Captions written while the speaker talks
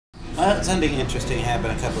Well, something interesting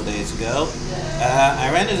happened a couple of days ago. I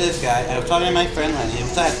ran into this guy. I was talking to my friend Lenny. It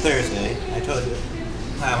was last Thursday. I told you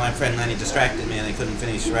how my friend Lenny distracted me and I couldn't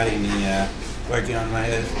finish writing working on my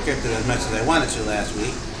script as much as I wanted to last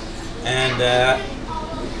week. And I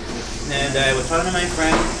was talking to my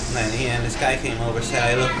friend Lenny, and this guy came over and said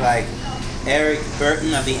I look like Eric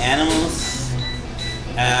Burton of the Animals.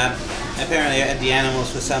 Apparently the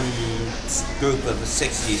Animals was some group of the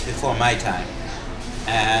 60s before my time.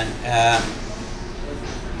 And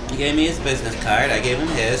he gave me his business card. I gave him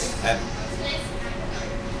his.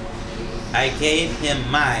 I gave him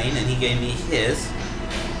mine, and he gave me his.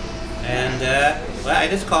 And well, I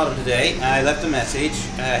just called him today. I left a message.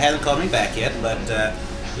 Hasn't called me back yet, but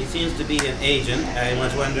he seems to be an agent. I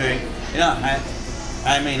was wondering,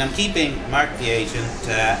 I'm keeping Mark the agent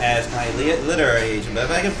as my literary agent, but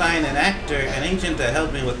if I can find an agent to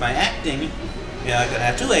help me with my acting, I could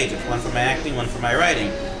have two agents, one for my acting, one for my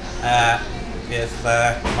writing. If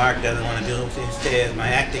Mark doesn't want to stay as my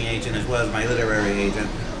acting agent as well as my literary agent.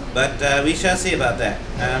 But we shall see about that.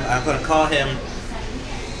 I'm going to call him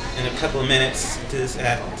in a couple of minutes to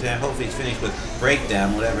hopefully he's finished with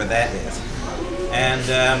Breakdown, whatever that is. And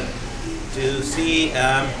to see,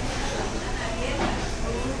 I'm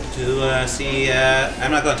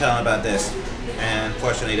not going to tell him about this, and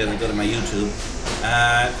fortunately he doesn't go to my YouTube,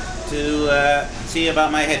 to see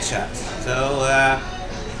about my headshots. So,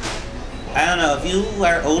 I don't know, if you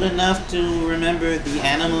are old enough to remember the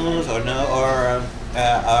Animals or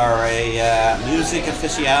are a music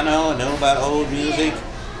aficionado, know about old music,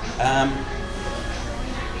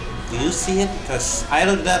 do you see it? Because I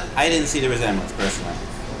looked it up, I didn't see the resemblance personally.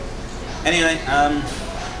 Anyway,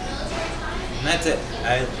 that's it.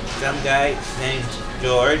 Some guy named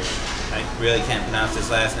George, I really can't pronounce his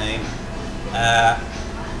last name,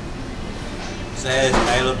 says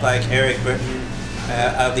I look like Eric Burton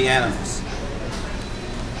of the Animals.